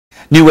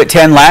New at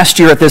 10 last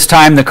year at this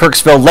time, the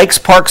Kirksville Lakes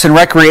Parks and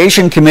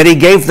Recreation Committee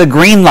gave the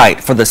green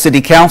light for the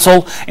City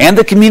Council and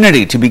the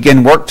community to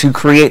begin work to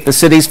create the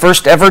city's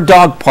first ever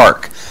dog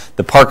park.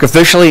 The park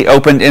officially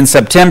opened in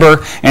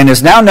September and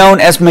is now known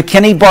as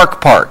McKinney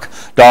Bark Park.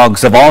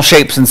 Dogs of all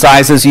shapes and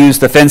sizes use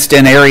the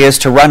fenced-in areas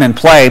to run and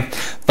play.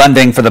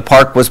 Funding for the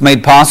park was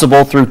made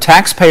possible through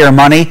taxpayer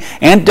money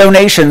and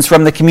donations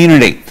from the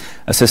community.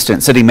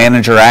 Assistant City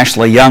Manager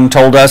Ashley Young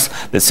told us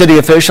that city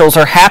officials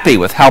are happy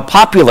with how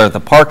popular the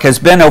park has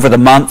been over the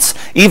months,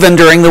 even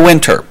during the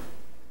winter.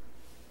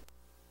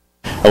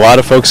 A lot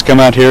of folks come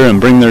out here and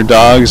bring their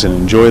dogs and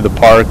enjoy the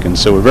park, and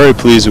so we're very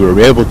pleased we were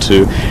able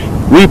to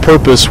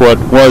repurpose what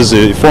was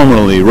a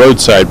formerly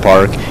roadside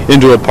park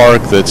into a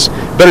park that's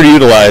better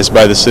utilized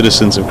by the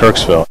citizens of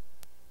Kirksville.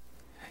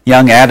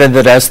 Young added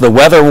that as the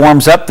weather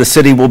warms up, the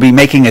city will be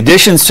making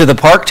additions to the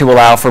park to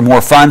allow for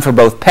more fun for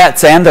both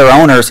pets and their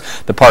owners.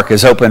 The park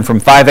is open from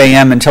 5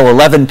 a.m. until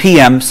 11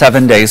 p.m.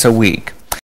 7 days a week.